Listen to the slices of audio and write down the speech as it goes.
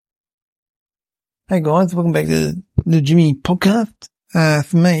Hey guys, welcome back to the Jimmy podcast.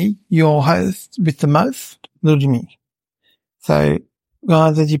 For me, your host with the most, Little Jimmy. So,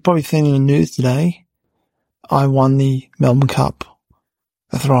 guys, as you've probably seen in the news today, I won the Melbourne Cup.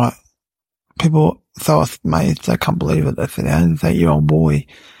 That's right. People so amazed, they can't believe it. They said, how did that 8-year-old boy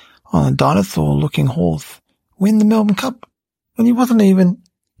on a dinosaur-looking horse win the Melbourne Cup when he wasn't even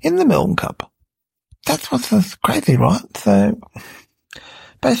in the Melbourne Cup? That's what's so crazy, right? So,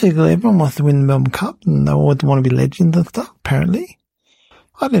 basically, everyone wants to win the Melbourne Cup and they always want to be legends and stuff, apparently.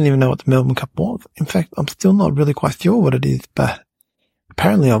 I didn't even know what the Melbourne Cup was. In fact, I'm still not really quite sure what it is, but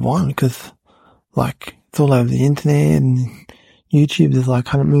apparently I won because, it's all over the internet and YouTube. There's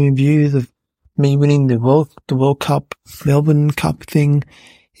 100 million views of me winning the World Cup, Melbourne Cup thing.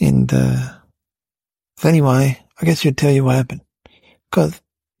 And, so anyway, I guess I'll tell you what happened. Because,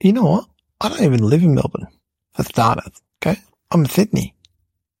 you know what? I don't even live in Melbourne, for starters, okay? I'm in Sydney.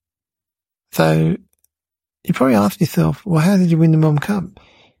 So, you probably ask yourself, well, how did you win the Melbourne Cup?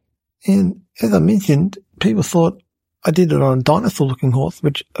 And as I mentioned, people thought I did it on a dinosaur-looking horse,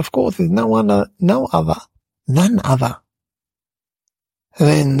 which, of course, is none other than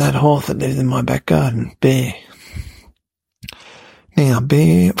that horse that lives in my back garden, Bear. Now,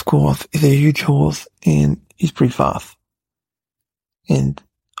 Bear, of course, is a huge horse, and he's pretty fast. And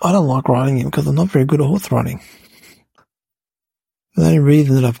I don't like riding him because I'm not very good at horse riding. The only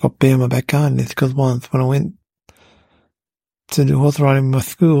reason that I've got Bear in my back garden is because once when I went to do horse riding in my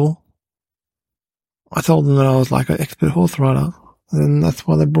school, I told them that I was an expert horse rider, and that's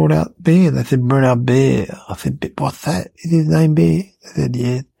why they brought out Bear. They said, bring out Bear. I said, what's that? Is his name Bear? They said,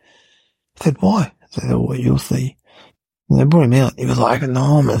 yeah. I said, why? I said, well, you'll see. And they brought him out. He was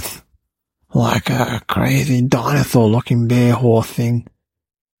enormous, like a crazy dinosaur-looking bear horse thing.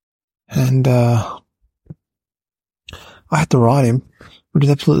 And, I had to ride him, which is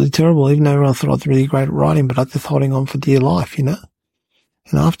absolutely terrible, even though everyone thought I was really great at riding, but I was just holding on for dear life, you know?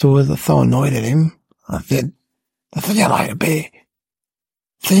 And afterwards, I was so annoyed at him. I said, you later, Bear.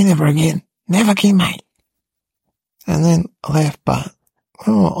 See you never again. Never again, mate. And then I left, but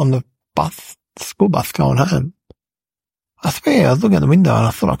when we were on the school bus going home, I swear I was looking out the window and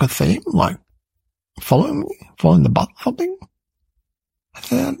I thought I could see him, following the bus or something. I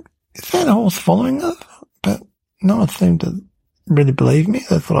said, is that a horse following us? But no one seemed to really believe me.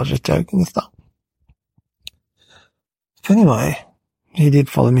 They thought I was just joking and stuff. So anyway, he did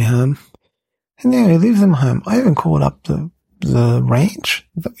follow me home. And now he lives in my home. I even called up the ranch,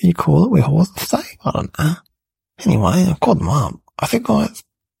 is that what you call it, where horses stay? I don't know. Anyway, I called them up. I said, guys,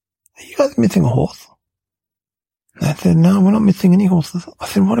 are you guys missing a horse? And they said, no, we're not missing any horses. I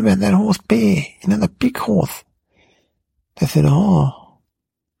said, what about that horse Bear? You know, the big horse. They said, oh,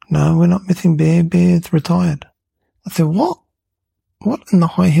 no, we're not missing Bear. Bear's retired. I said, what? What in the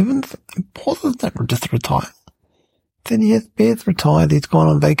high heavens? Horses don't just retire. I said, yes, Bear's retired. He's gone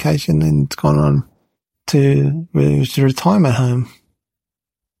on vacation and he's gone on to his retirement home.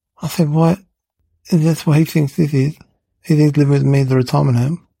 I said, what? Is this what he thinks this is? He thinks living with me is a retirement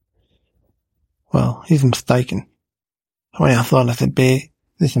home? Well, he's mistaken. I went outside and I said, Bear,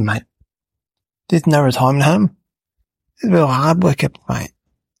 listen, mate, there's no retirement home. This is a bit of hard work, mate.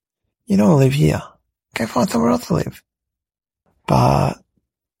 You don't want to live here. Go find somewhere else to live. But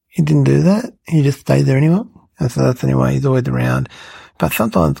he didn't do that. He just stayed there anyway. And so that's anyway, he's always around. But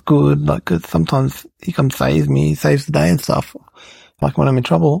sometimes good, cause sometimes he comes saves me, saves the day and stuff. When I'm in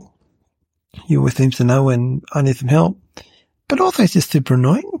trouble, he always seems to know when I need some help. But also he's just super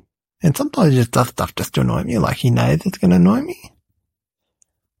annoying. And sometimes he just does stuff just to annoy me, he knows it's going to annoy me.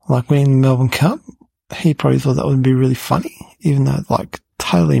 Winning the Melbourne Cup, he probably thought that would be really funny, even though it's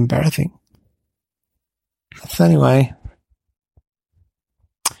totally embarrassing. So anyway,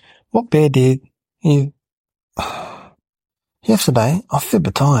 what Bear did is, yesterday, I was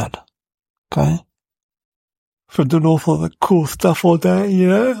super tired, okay? For doing all sorts of cool stuff all day, you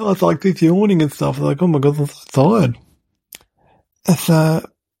know? I was this yawning and stuff. I was oh my God, I'm so tired. And so,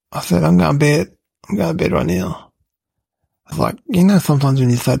 I said, I'm going to bed right now. I was sometimes when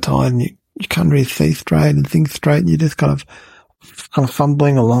you're so tired and you can't really see straight and think straight and you're just kind of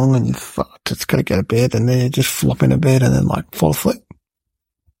fumbling along and you just got to get to bed and then you just flop into bed and then fall asleep.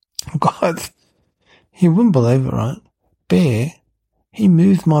 Guys, you wouldn't believe it, right? Bear, he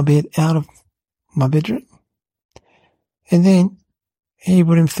moved my bed out of my bedroom and then he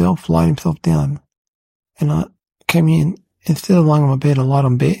would lie himself down and I came in, instead of lying on my bed, I lied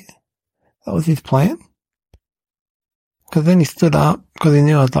on Bear. That was his plan. Because then he stood up because he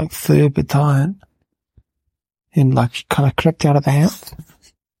knew I was super tired and kind of crept out of the house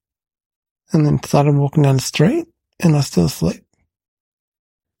and then started walking down the street and I was still asleep.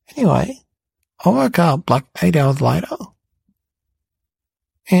 Anyway, I woke up like 8 hours later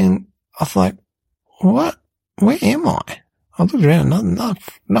and I was like, what? Where am I? I looked around,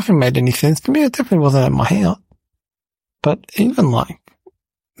 nothing made any sense to me. It definitely wasn't at my house. But even like,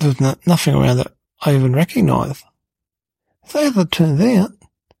 there was nothing around that I even recognised. So as it turns out,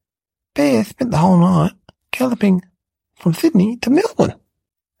 Bear spent the whole night galloping from Sydney to Melbourne.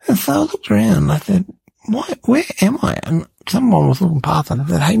 And so I looked around and I said, where am I? And someone was looking past and I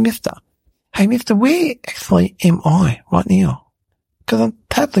said, hey mister, where actually am I right now? Because I'm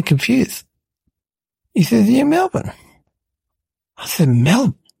totally confused. He says, yeah, Melbourne. I said,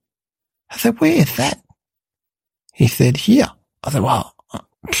 Melbourne? I said, where is that? He said, here. I said, well,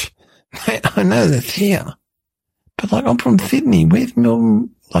 mate, I know that's here. But like, I'm from Sydney. Where's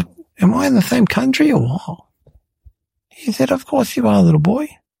Melbourne? Like, am I in the same country or what? He said, of course you are, little boy.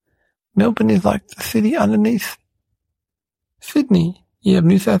 Melbourne is like the city underneath Sydney. You have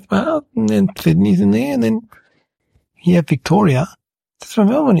New South Wales, and then Sydney's in there, and then you have Victoria. That's where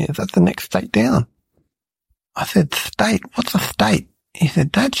Melbourne is. That's the next state down. I said, state? What's a state? He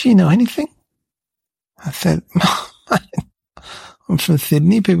said, don't you know anything? I said, I'm from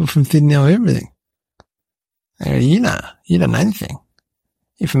Sydney. People from Sydney know everything. You don't know anything.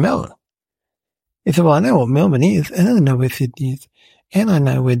 You're from Melbourne. He said, well, I know what Melbourne is, and I know where Sydney is, and I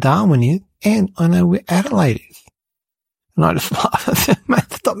know where Darwin is, and I know where Adelaide is. And I just laughed. I said,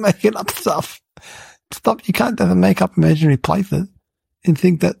 mate, stop making up stuff. Stop. You can't just make up imaginary places and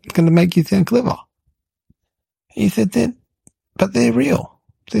think that's going to make you sound clever. He said, but they're real.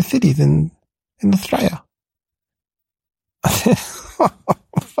 They're cities in Australia. I said,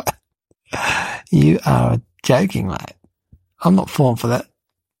 you are joking, mate. I'm not falling for that.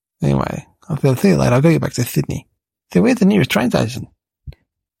 Anyway, I'll see you later. I'll go back to Sydney. He said, where's the nearest train station? I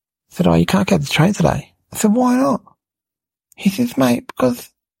said, oh, you can't get the train today. I said, why not? He says, mate,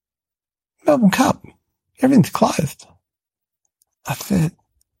 because Melbourne Cup, everything's closed. I said,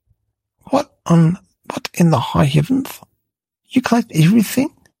 what in the high heavens? You closed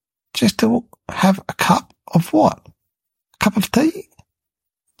everything just to have a cup of what? A cup of tea?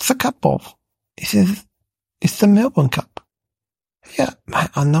 It's a cup of. He says, it's the Melbourne Cup. Yeah, mate,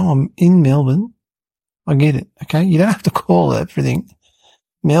 I know I'm in Melbourne. I get it, okay? You don't have to call everything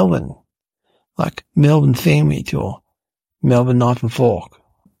Melbourne. Like Melbourne sandwich or Melbourne knife and fork.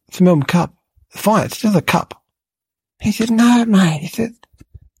 It's a Melbourne Cup. It's fine, it's just a cup. He said, no, mate. He said,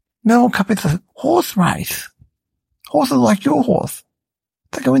 Melbourne Cup is a horse race. Horses like your horse.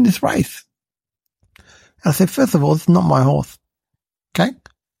 They go in this race. And I said, first of all, it's not my horse. Okay?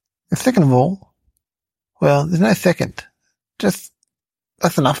 And second of all, well, there's no second. Just,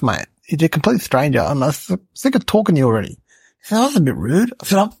 that's enough, mate. You're a complete stranger. I'm sick of talking to you already. He said, oh, that's a bit rude. I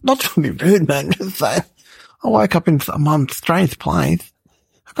said, I'm not trying to be rude, man. I'm just saying. I woke up in some strange place.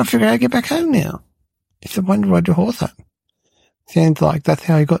 I've got to figure out how to get back home now. He said, when did you ride your horse home? Sounds like that's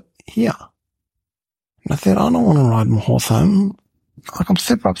how he got here. And I said, I don't want to ride my horse home. Like, I'm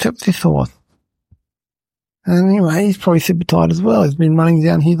super upset with this horse. And anyway, he's probably super tired as well. He's been running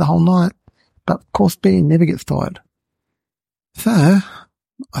down here the whole night. But of course, Bear never gets tired. So,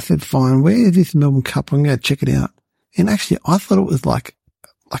 I said, fine, where is this Melbourne Cup? I'm going to check it out. And actually, I thought it was like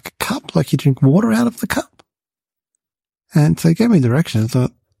a cup, like you drink water out of the cup. And so he gave me directions. So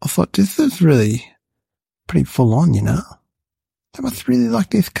I thought, this is really pretty full on, you know. They must really like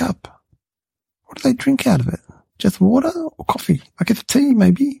this cup. What do they drink out of it? Just water or coffee? I guess tea,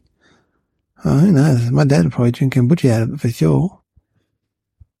 maybe. Oh, who knows? My dad would probably drink kombucha out of it for sure.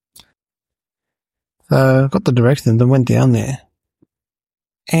 So I got the directions and went down there.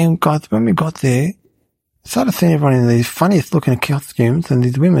 And guys, when we got there, started seeing everyone in these funniest looking costumes and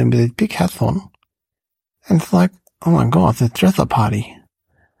these women with these big hats on. And it's like, oh my god, it's a dress up party.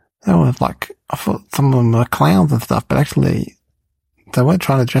 They were like, I thought some of them were clowns and stuff, but actually they weren't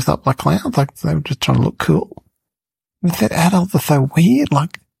trying to dress up like clowns, like they were just trying to look cool. And said adults are so weird,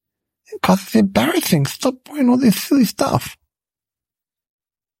 like, because it's embarrassing. Stop wearing all this silly stuff.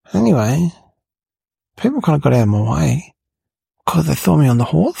 Anyway, people kind of got out of my way because they saw me on the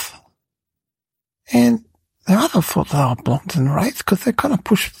horse. And the other thought that I belonged in the race because they kind of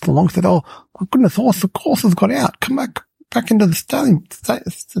pushed along, said, oh, my goodness, the horses got out. Come back into the stands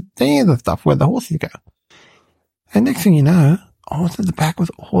and stuff where the horses go. And next thing you know, I was at the back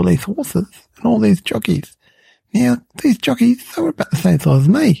with all these horses and all these jockeys. Now, these jockeys, they were about the same size as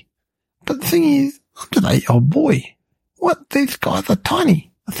me. But the thing is, I'm just an 8-year-old boy. What? These guys are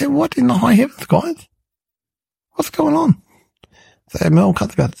tiny. I said, what in the high heavens, guys? What's going on? So Mel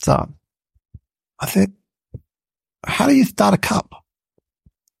Cup's about to start. I said, how do you start a cup?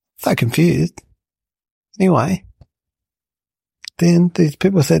 So confused. Anyway, then these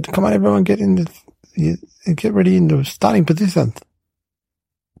people said, come on, everyone, get ready in the starting positions.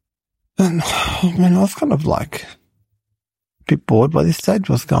 And I mean, I was kind of like a bit bored by this stage,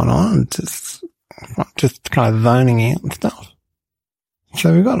 what's going on, and just kind of zoning out and stuff.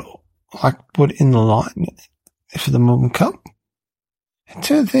 So we got like put in the line for the Melbourne Cup. It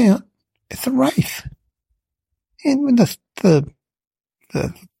turns out it's a race. And when the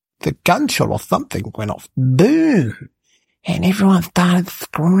gunshot or something went off, boom, and everyone started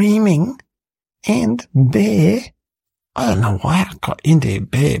screaming, and Bear, I don't know why I got into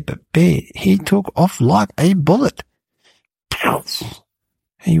Bear, but Bear, he took off like a bullet.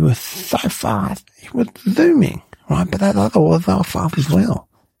 He was so fast, he was zooming, right? But that other was fast as well.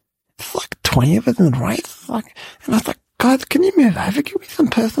 It's like 20 of us in the race, and I was like, guys, can you move over? Give me some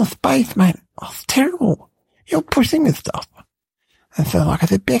personal space, mate. Oh, it's terrible. You're pushing this stuff. And so, I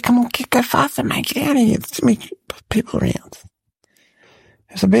said, Bear, come on, go faster, mate. Get out of here. It's too many people around.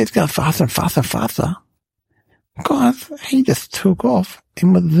 So Bear's going faster and faster and faster. Guys, he just took off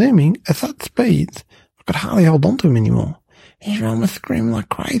and was zooming at such speeds, I could hardly hold on to him anymore. Everyone was screaming like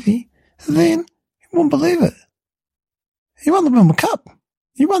crazy. And then, you wouldn't believe it. He won the Melbourne Cup.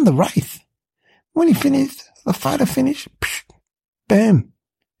 He won the race. When he finished, the photo finished, boom.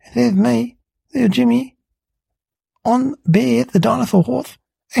 And there's me, little Jimmy, on Bear, the dinosaur horse.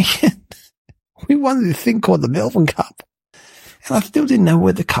 And we won this thing called the Melbourne Cup. And I still didn't know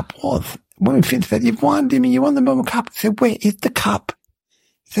where the cup was. When we finished that, you've won, Jimmy, you won the Melbourne Cup. I said, where is the cup?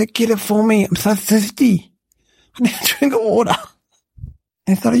 He said, get it for me. I'm so thirsty. I need to drink water.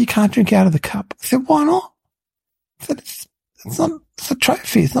 And he said, oh, you can't drink out of the cup. I said, why not? I said, it's a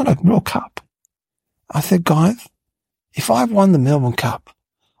trophy. It's not a real cup. I said, guys, if I won the Melbourne Cup,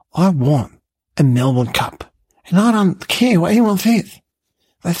 I want a Melbourne Cup. And I don't care what anyone says.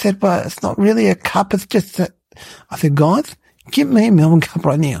 They said, but it's not really a cup. It's just that. I said, guys, give me a Melbourne Cup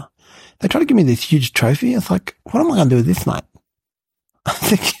right now. They tried to give me this huge trophy. It's like, what am I going to do with this, mate? I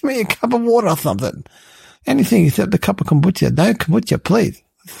said, give me a cup of water or something. Anything except a cup of kombucha. No kombucha, please.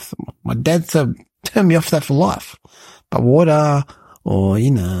 My dad said, turn me off that for life. But water or,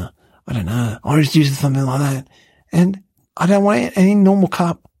 I don't know, orange juice or something like that. And I don't want any normal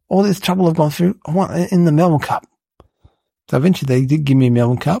cup. All this trouble I've gone through, I want it in the Melbourne Cup. So eventually they did give me a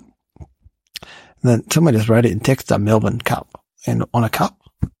Melbourne Cup. And then somebody just wrote it in text, a Melbourne Cup. And on a cup,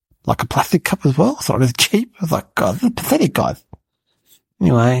 like a plastic cup as well. So it was cheap. I was like, God, this is pathetic, guys.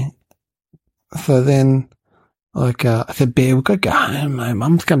 Anyway, so then, I said, Bear, we've got to go home. My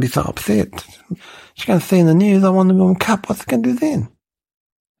mum's going to be so upset. She's going to see in the news I won the Melbourne Cup. What's it going to do then?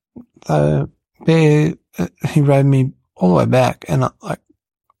 So Bear, he rode me all the way back, and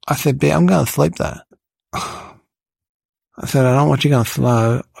I said, Bear, I'm going to sleep though. I said, I don't want you going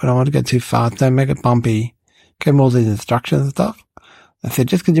slow. I don't want to go too fast. Don't make it bumpy. Give me all these instructions and stuff. I said,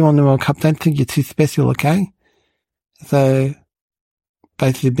 just because you won the World Cup, don't think you're too special, okay? So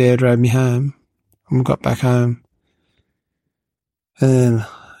basically Bear drove me home, and we got back home. And then,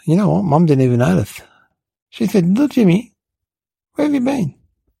 you know what? Mum didn't even notice. She said, look, Jimmy, where have you been?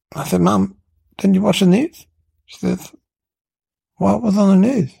 I said, Mum, didn't you watch the news? She says, what was on the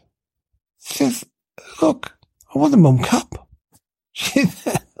news? She says, look, I won the Melbourne Cup. She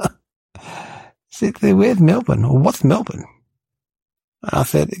said, where's Melbourne? Or what's Melbourne? And I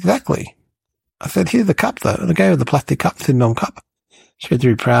said, exactly. I said, here's the cup though. And I gave her the plastic cup, said Melbourne Cup. She was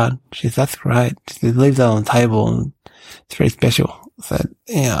very proud. She said, that's great. She said, leave that on the table and it's very special. I said,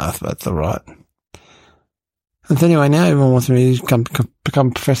 yeah, I suppose that's alright. And so anyway, now everyone wants me to become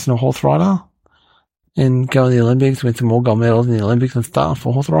a professional horse rider and go in the Olympics, win some more gold medals in the Olympics and stuff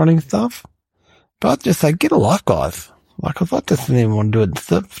for horse riding and stuff. But I'd just say, get a life, guys. I just didn't even want to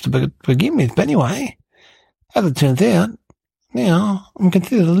do it to begin with. But anyway, as it turns out, now I'm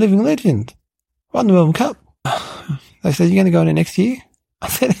considered a living legend. Won the Melbourne Cup. They said, you're going to go in there next year? I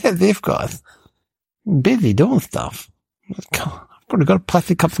said, as if, guys. I'm busy doing stuff. I've probably got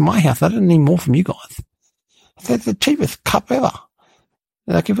plastic cups in my house. I don't need more from you guys. I said, it's the cheapest cup ever.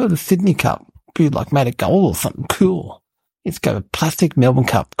 Like if it was a Sydney cup, it'd be like made of gold or something cool. It's got a plastic Melbourne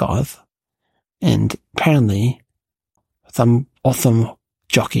Cup, guys. And apparently, some awesome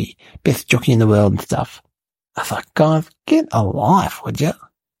jockey, best jockey in the world and stuff. I was like, guys, get a life, would you?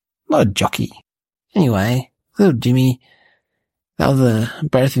 Not a jockey. Anyway, little Jimmy, that was an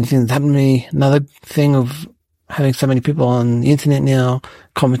embarrassing thing that happened to me. Another thing of having so many people on the internet now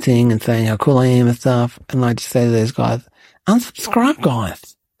commenting and saying how cool I am and stuff. And I just say to those guys, unsubscribe,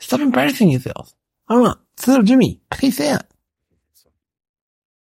 guys. Stop embarrassing yourselves. All right, it's little Jimmy. Peace out.